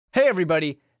Hey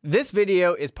everybody, this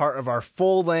video is part of our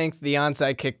full-length The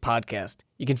Onside Kick podcast.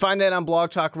 You can find that on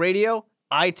Blog Talk Radio,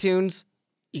 iTunes.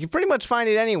 You can pretty much find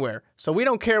it anywhere, so we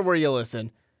don't care where you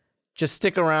listen. Just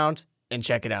stick around and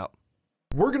check it out.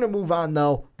 We're going to move on,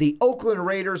 though. The Oakland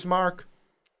Raiders, Mark,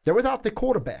 they're without the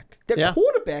quarterback. Their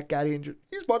quarterback got injured.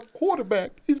 He's my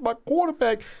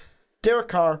quarterback. Derek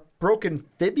Carr, broken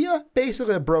fibula,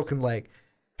 basically a broken leg.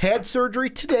 Had surgery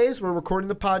today as we're recording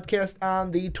the podcast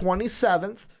on the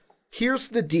 27th. Here's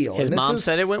the deal. His mom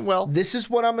said it went well. This is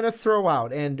what I'm going to throw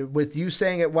out. And with you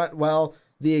saying it went well,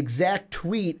 the exact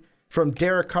tweet from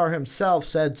Derek Carr himself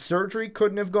said, surgery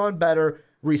couldn't have gone better.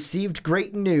 Received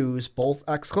great news, both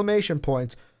exclamation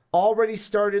points. Already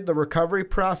started the recovery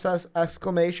process,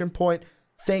 exclamation point.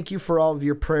 Thank you for all of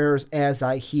your prayers as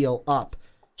I heal up.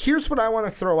 Here's what I want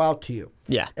to throw out to you.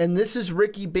 Yeah. And this is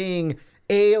Ricky being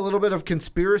a little bit of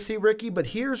conspiracy Ricky, but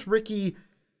here's Ricky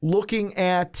looking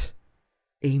at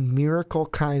a miracle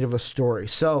kind of a story.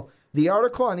 So the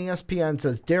article on ESPN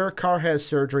says Derek Carr has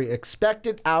surgery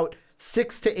expected out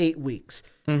 6 to 8 weeks.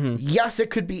 Mm-hmm. Yes, it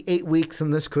could be 8 weeks,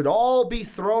 and this could all be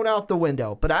thrown out the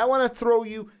window. But I want to throw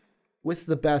you with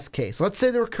the best case. Let's say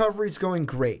the recovery is going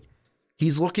great.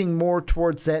 He's looking more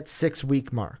towards that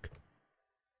 6-week mark.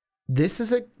 This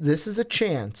is a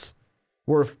chance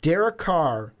where if Derek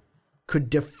Carr could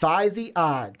defy the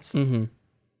odds,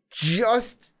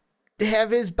 just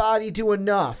have his body do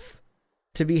enough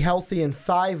to be healthy in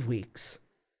 5 weeks.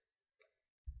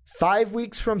 5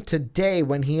 weeks from today,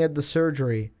 when he had the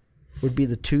surgery, would be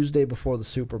the Tuesday before the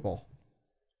Super Bowl.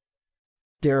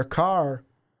 Derek Carr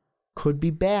could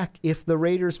be back if the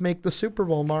Raiders make the Super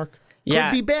Bowl, Mark. Yeah.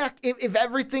 Could be back. If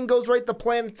everything goes right, the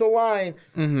planets align,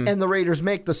 and the Raiders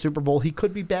make the Super Bowl, he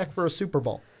could be back for a Super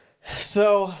Bowl.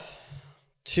 So,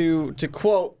 to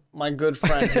quote my good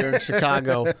friend here in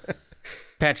Chicago,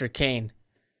 Patrick Kane,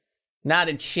 not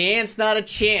a chance,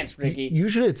 Ricky.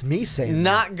 Usually it's me saying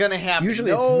not going to happen.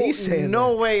 Usually it's me saying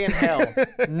no way in hell.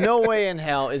 No way in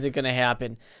hell is it going to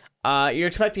happen. You're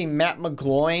expecting Matt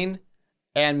McGloin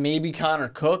and maybe Connor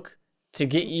Cook to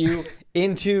get you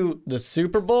into the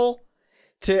Super Bowl,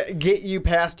 to get you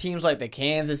past teams like the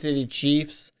Kansas City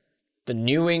Chiefs, the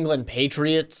New England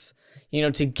Patriots,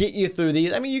 to get you through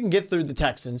these. I mean, you can get through the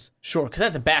Texans, sure, because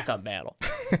that's a backup battle.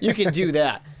 You can do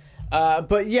that.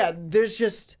 But yeah, there's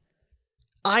just,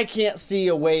 I can't see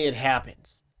a way it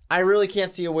happens. I really can't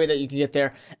see a way that you can get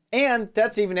there. And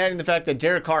that's even adding the fact that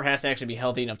Derek Carr has to actually be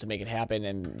healthy enough to make it happen,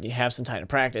 and you have some time to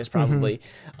practice probably.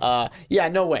 Yeah,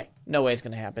 no way. No way it's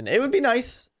going to happen. It would be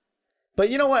nice. But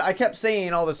you know what? I kept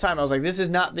saying all this time, I was like, this is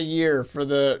not the year for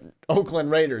the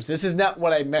Oakland Raiders. This is not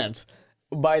what I meant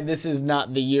by this is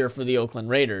not the year for the Oakland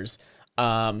Raiders.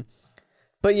 But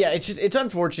yeah, it's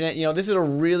unfortunate. This is a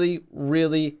really,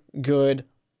 really good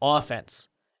offense.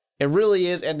 It really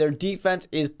is, and their defense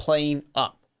is playing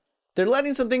up. They're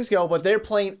letting some things go, but they're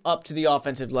playing up to the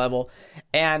offensive level,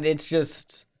 and it's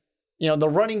just, the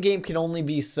running game can only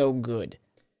be so good.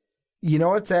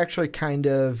 It's actually kind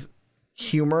of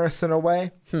humorous in a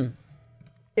way.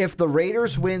 If the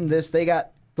Raiders win this, they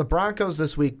got the Broncos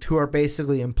this week, who are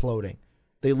basically imploding.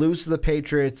 They lose to the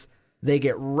Patriots. They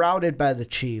get routed by the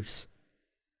Chiefs.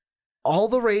 All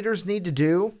the Raiders need to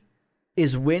do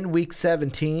is win Week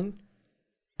 17,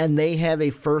 and they have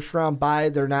a first-round bye.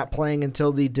 They're not playing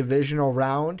until the divisional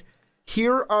round.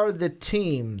 Here are the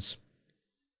teams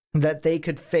that they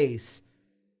could face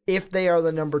if they are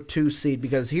the number 2 seed,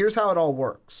 because here's how it all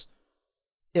works.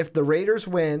 If the Raiders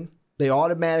win, they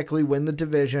automatically win the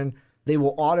division. They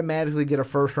will automatically get a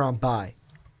first-round bye.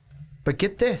 But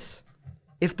get this.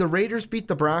 If the Raiders beat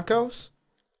the Broncos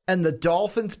and the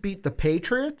Dolphins beat the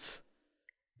Patriots,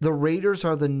 the Raiders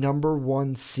are the number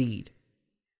 1 seed.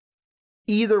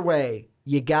 Either way,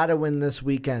 you got to win this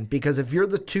weekend, because if you're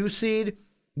the 2 seed,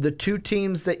 the 2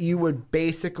 teams that you would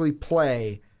basically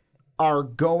play are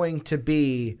going to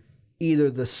be either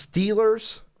the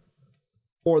Steelers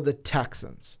or the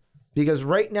Texans. Because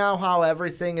right now, how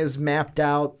everything is mapped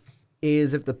out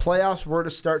is if the playoffs were to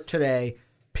start today,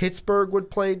 Pittsburgh would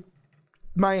play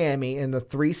Miami in the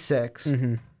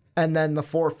 3-6, and then the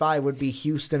 4-5 would be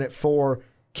Houston at 4,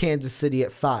 Kansas City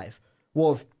at 5.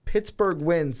 Well, if Pittsburgh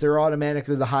wins, they're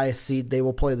automatically the highest seed. They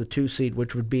will play the 2 seed,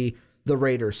 which would be the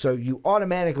Raiders. So you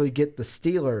automatically get the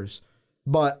Steelers.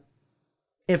 But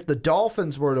if the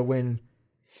Dolphins were to win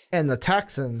and the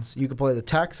Texans, you could play the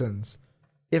Texans.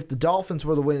 If the Dolphins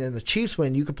were to win and the Chiefs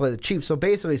win, you could play the Chiefs. So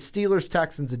basically, Steelers,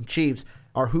 Texans, and Chiefs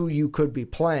are who you could be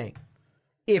playing.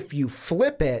 If you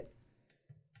flip it,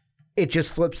 it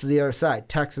just flips to the other side.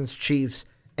 Texans, Chiefs,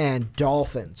 and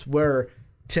Dolphins. Where,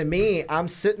 to me, I'm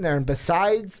sitting there, and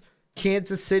besides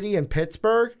Kansas City and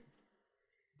Pittsburgh,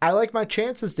 I like my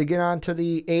chances to get onto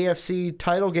the AFC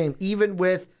title game, even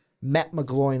with Matt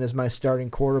McGloin as my starting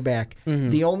quarterback.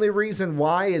 The only reason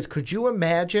why is, could you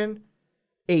imagine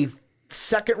a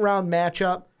second-round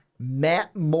matchup,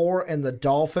 Matt Moore and the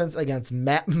Dolphins against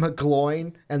Matt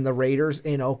McGloin and the Raiders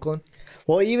in Oakland?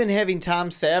 Well, even having Tom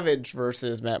Savage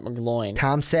versus Matt McGloin.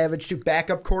 Tom Savage, to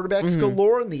backup quarterbacks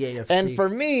galore in the AFC. And for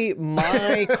me,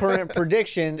 my current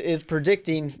prediction is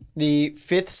predicting the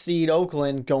 5th seed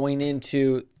Oakland going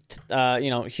into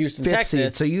Houston, Fifth Texas.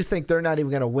 seed, so you think they're not even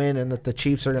going to win and that the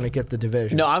Chiefs are going to get the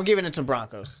division? No, I'm giving it to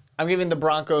Broncos. I'm giving the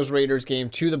Broncos-Raiders game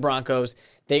to the Broncos.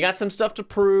 They got some stuff to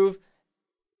prove.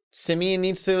 Simeon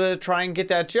needs to try and get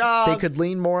that job. They could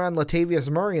lean more on Latavius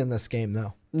Murray in this game,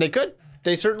 though. They could.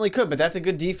 They certainly could, but that's a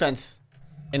good defense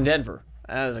in Denver.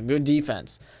 That is a good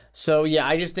defense. So, yeah,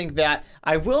 I just think that.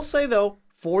 I will say, though,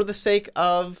 for the sake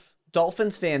of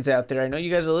Dolphins fans out there, I know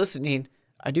you guys are listening,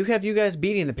 I do have you guys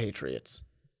beating the Patriots.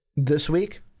 This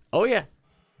week? Oh, yeah.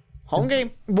 Home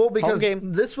game. Well, because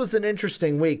this was an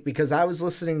interesting week, because I was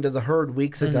listening to The Herd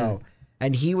weeks ago,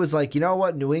 and he was like, you know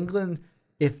what, New England,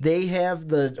 if they have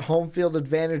the home field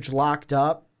advantage locked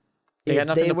up, they got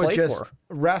nothing to play just for.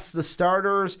 Rest the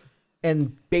starters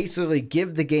and basically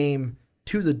give the game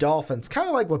to the Dolphins. Kind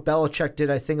of like what Belichick did,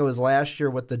 I think it was last year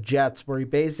with the Jets, where he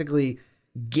basically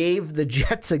gave the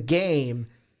Jets a game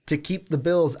to keep the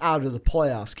Bills out of the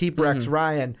playoffs, keep Rex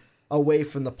Ryan away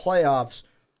from the playoffs.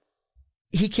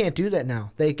 He can't do that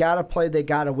now. They got to play, they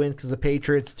got to win, because the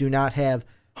Patriots do not have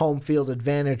home field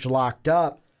advantage locked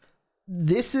up.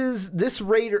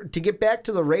 To get back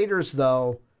to the Raiders,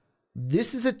 though,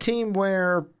 this is a team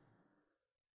where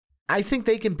I think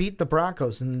they can beat the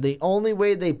Broncos. And the only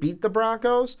way they beat the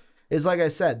Broncos is, like I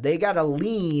said, they got to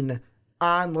lean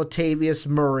on Latavius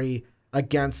Murray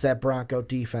against that Bronco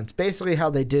defense. Basically how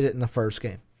they did it in the first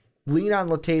game. Lean on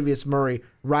Latavius Murray,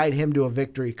 ride him to a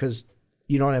victory, because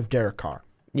you don't have Derek Carr.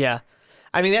 Yeah.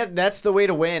 I mean, that's the way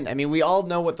to win. I mean, we all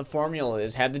know what the formula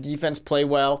is. Have the defense play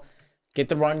well, get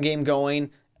the run game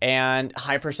going, and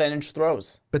high percentage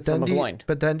throws. But then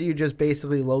do you just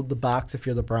basically load the box if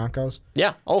you're the Broncos?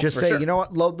 Yeah. Oh, just for say, sure. You know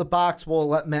what, load the box. We'll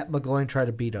let Matt McGloin try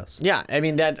to beat us. Yeah. I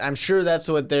mean, I'm sure that's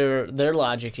what their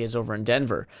logic is over in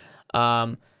Denver.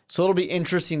 So it'll be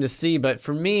interesting to see. But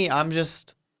for me, I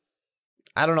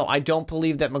don't know. I don't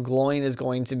believe that McGloin is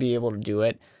going to be able to do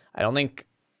it. I don't think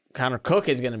Connor Cook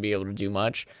is going to be able to do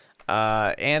much.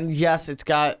 And yes, it's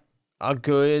got a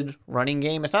good running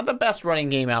game. It's not the best running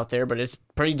game out there, but it's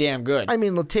pretty damn good. I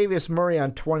mean, Latavius Murray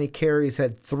on 20 carries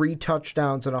had 3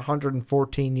 touchdowns and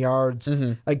 114 yards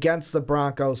against the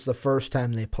Broncos the first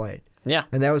time they played. Yeah.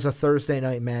 And that was a Thursday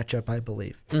night matchup, I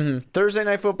believe. Thursday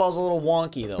night football is a little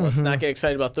wonky, though. Let's not get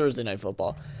excited about Thursday night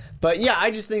football. But yeah,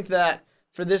 I just think that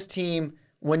for this team,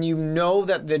 when you know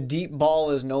that the deep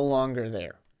ball is no longer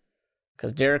there,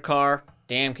 because Derek Carr,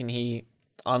 damn, can he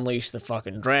unleash the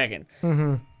fucking dragon.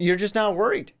 You're just not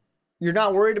worried. You're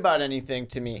not worried about anything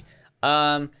to me.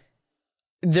 They're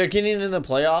getting into the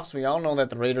playoffs. We all know that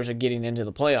the Raiders are getting into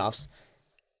the playoffs.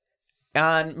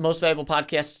 On Most Valuable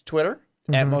Podcast Twitter,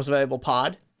 at Most Valuable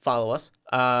Pod, follow us.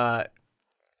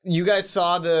 You guys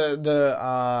saw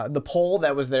the poll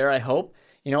that was there, I hope,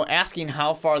 asking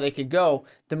how far they could go.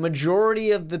 The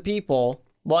majority of the people,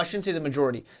 well, I shouldn't say the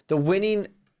majority, the winning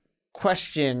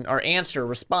question or answer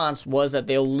response was that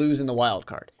they'll lose in the wild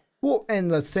card. Well,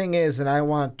 and the thing is, and I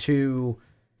want to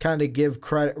kind of give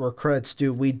credit where credit's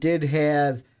due, we did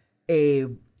have a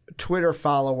Twitter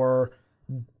follower.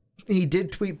 He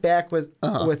did tweet back with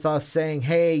us saying,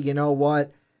 hey, you know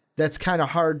what? That's kind of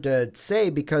hard to say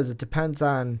because it depends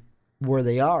on where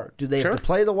they are. Do they have to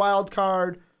play the wild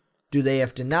card? Do they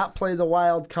have to not play the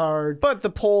wild card? But the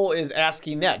poll is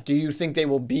asking that. Do you think they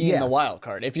will be in the wild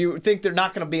card? If you think they're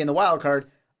not going to be in the wild card,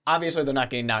 obviously they're not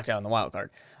getting knocked out in the wild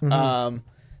card.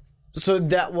 So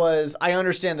that was, I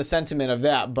understand the sentiment of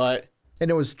that, but...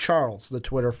 And it was Charles, the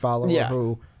Twitter follower,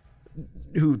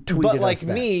 who tweeted But like us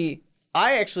that. me,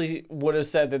 I actually would have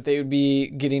said that they would be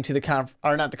getting to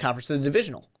the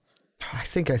divisional. I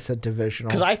think I said divisional.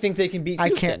 Because I think they can beat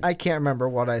Houston. I can't remember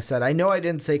what I said. I know I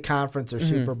didn't say conference or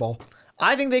Super Bowl.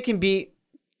 I think they can beat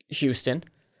Houston.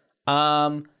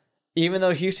 Even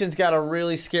though Houston's got a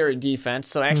really scary defense.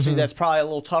 So actually that's probably a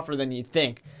little tougher than you'd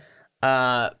think.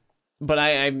 But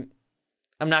I'm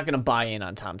not going to buy in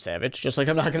on Tom Savage, just like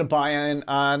I'm not going to buy in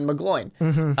on McGloin.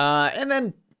 And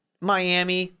then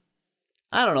Miami,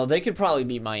 I don't know. They could probably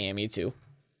beat Miami too.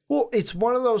 Well, it's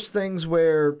one of those things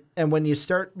where, and when you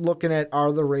start looking at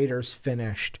are the Raiders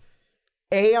finished,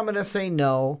 I'm going to say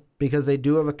no, because they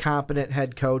do have a competent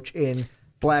head coach in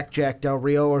Blackjack Del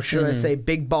Rio, or should I say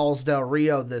Big Balls Del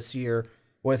Rio this year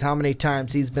with how many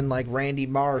times he's been like Randy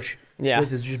Marsh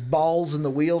with his just balls in the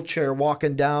wheelchair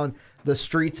walking down the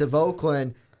streets of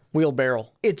Oakland. Wheelbarrow.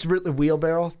 It's really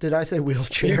wheelbarrow. Did I say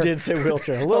wheelchair? You did say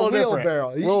wheelchair. A little different.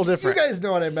 Wheelbarrow. A little different. You guys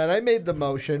know what I meant. I made the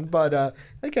motion, but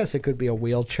I guess it could be a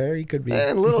wheelchair. He could be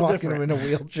a little walking different him in a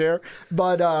wheelchair.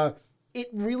 But it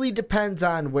really depends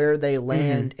on where they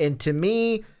land. And to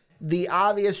me, the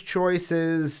obvious choice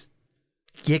is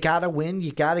you got to win.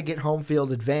 You got to get home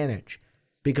field advantage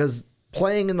because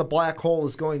playing in the black hole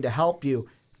is going to help you.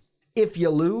 If you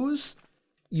lose,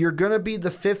 you're going to be the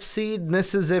 5th seed, and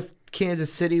this is if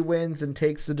Kansas City wins and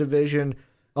takes the division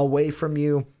away from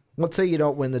you. Let's say you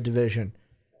don't win the division.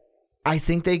 I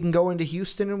think they can go into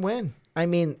Houston and win. I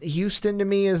mean, Houston to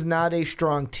me is not a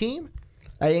strong team.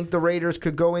 I think the Raiders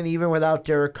could go in even without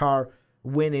Derek Carr,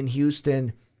 win in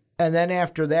Houston. And then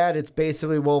after that, it's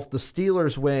basically, well, if the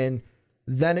Steelers win,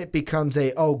 then it becomes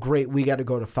oh, great, we got to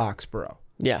go to Foxborough.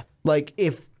 Yeah. Like,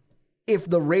 if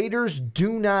the Raiders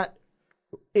do not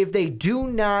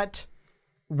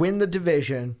win the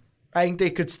division, I think they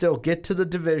could still get to the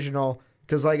divisional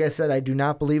because, like I said, I do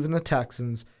not believe in the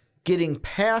Texans. Getting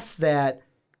past that,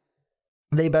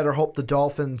 they better hope the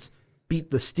Dolphins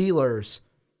beat the Steelers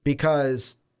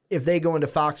because if they go into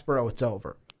Foxborough, it's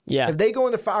over. Yeah. If they go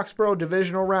into Foxborough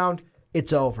divisional round,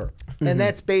 it's over. And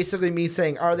that's basically me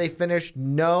saying, are they finished?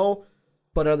 No.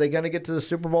 But are they going to get to the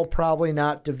Super Bowl? Probably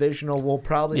not. Divisional will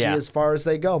probably be as far as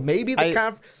they go. Maybe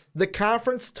the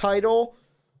conference title.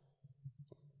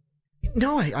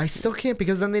 No, I still can't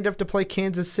because then they'd have to play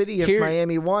Kansas City if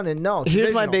Miami won. And no,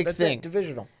 here's my big thing.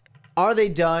 Divisional. Are they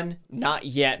done? Not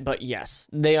yet, but yes,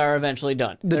 they are eventually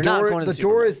done. The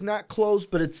door is not closed,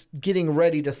 but it's getting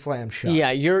ready to slam shut.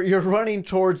 Yeah, you're running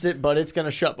towards it, but it's going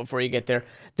to shut before you get there.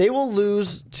 They will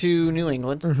lose to New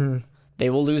England. They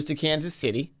will lose to Kansas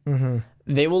City.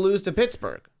 They will lose to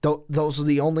Pittsburgh. Those are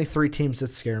the only 3 teams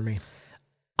that scare me.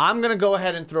 I'm going to go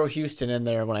ahead and throw Houston in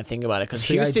there when I think about it because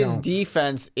Houston's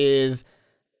defense is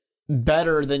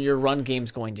better than your run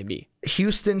game's going to be.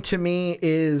 Houston, to me,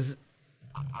 is...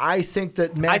 I think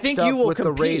that matched up with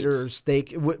the Raiders,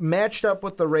 matched up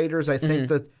with the Raiders, I think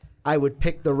that I would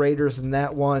pick the Raiders in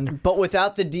that one. But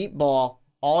without the deep ball,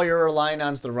 all you're relying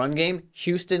on is the run game.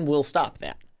 Houston will stop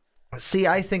that. See,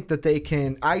 I think that they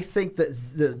can. I think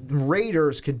that the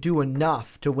Raiders could do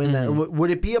enough to win that.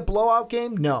 Would it be a blowout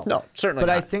game? No. No, certainly not.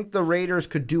 But I think the Raiders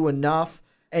could do enough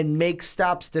and make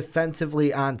stops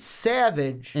defensively on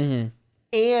Savage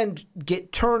and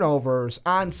get turnovers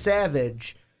on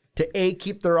Savage to A,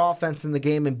 keep their offense in the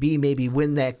game, and B, maybe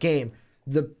win that game.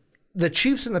 The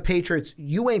Chiefs and the Patriots,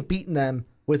 you ain't beating them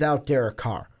without Derek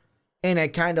Carr. And I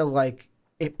kind of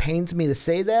it pains me to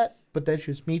say that, but that's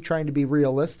just me trying to be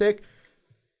realistic.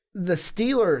 The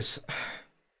Steelers,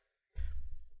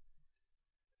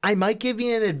 I might give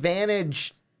you an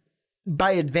advantage.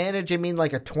 By advantage, I mean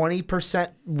like a 20%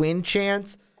 win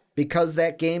chance because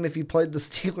that game, if you played the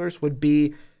Steelers, would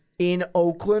be in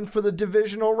Oakland for the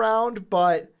divisional round.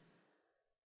 But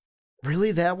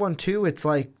really, that one too, it's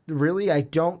really, I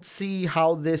don't see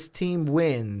how this team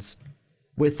wins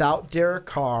without Derek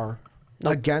Carr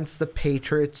against the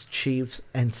Patriots, Chiefs,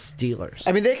 and Steelers.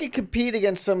 I mean, they could compete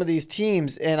against some of these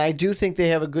teams, and I do think they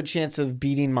have a good chance of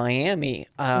beating Miami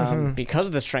because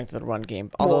of the strength of the run game.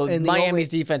 Although Miami's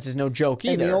defense is no joke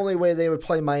either. And the only way they would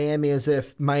play Miami is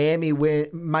if Miami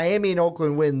and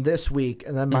Oakland win this week,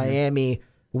 and then Miami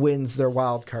wins their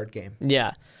wild card game.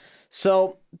 Yeah.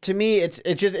 So to me,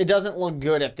 it doesn't look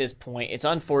good at this point. It's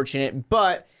unfortunate,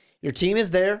 but your team is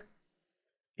there.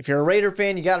 If you're a Raider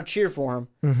fan, you got to cheer for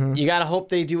them. You got to hope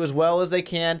they do as well as they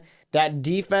can. That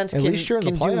defense can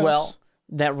do well.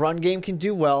 That run game can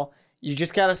do well. You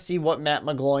just got to see what Matt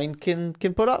McGloin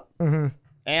can put up.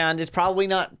 And it's probably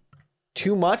not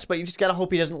too much, but you just got to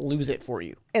hope he doesn't lose it for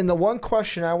you. And the one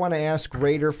question I want to ask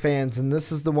Raider fans, and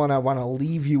this is the one I want to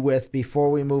leave you with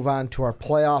before we move on to our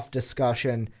playoff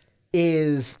discussion,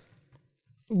 is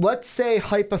let's say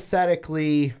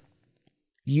hypothetically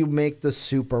you make the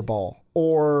Super Bowl.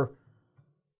 Or,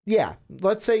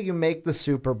 let's say you make the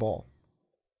Super Bowl.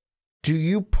 Do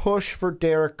you push for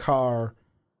Derek Carr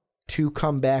to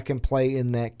come back and play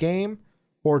in that game?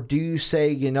 Or do you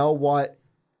say, you know what,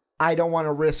 I don't want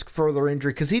to risk further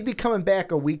injury? Because he'd be coming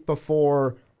back a week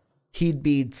before he'd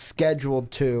be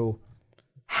scheduled to.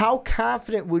 How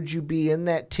confident would you be in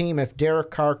that team if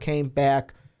Derek Carr came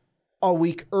back a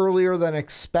week earlier than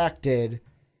expected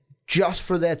just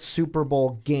for that Super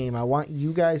Bowl game? I want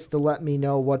you guys to let me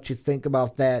know what you think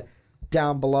about that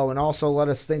down below. And also let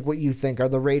us think what you think. Are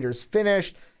the Raiders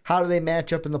finished? How do they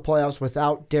match up in the playoffs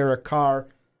without Derek Carr?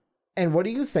 And what do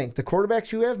you think? The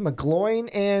quarterbacks you have, McGloin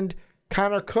and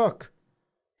Connor Cook.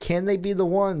 can they be the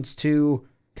ones to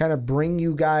kind of bring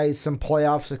you guys some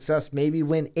playoff success, maybe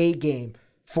win a game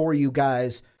for you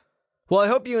guys? Well, I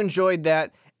hope you enjoyed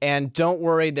that, and don't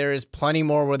worry, there is plenty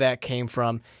more where that came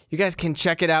from. You guys can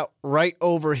check it out right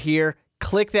over here.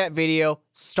 Click that video,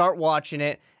 start watching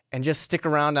it, and just stick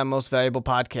around on Most Valuable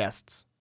Podcasts.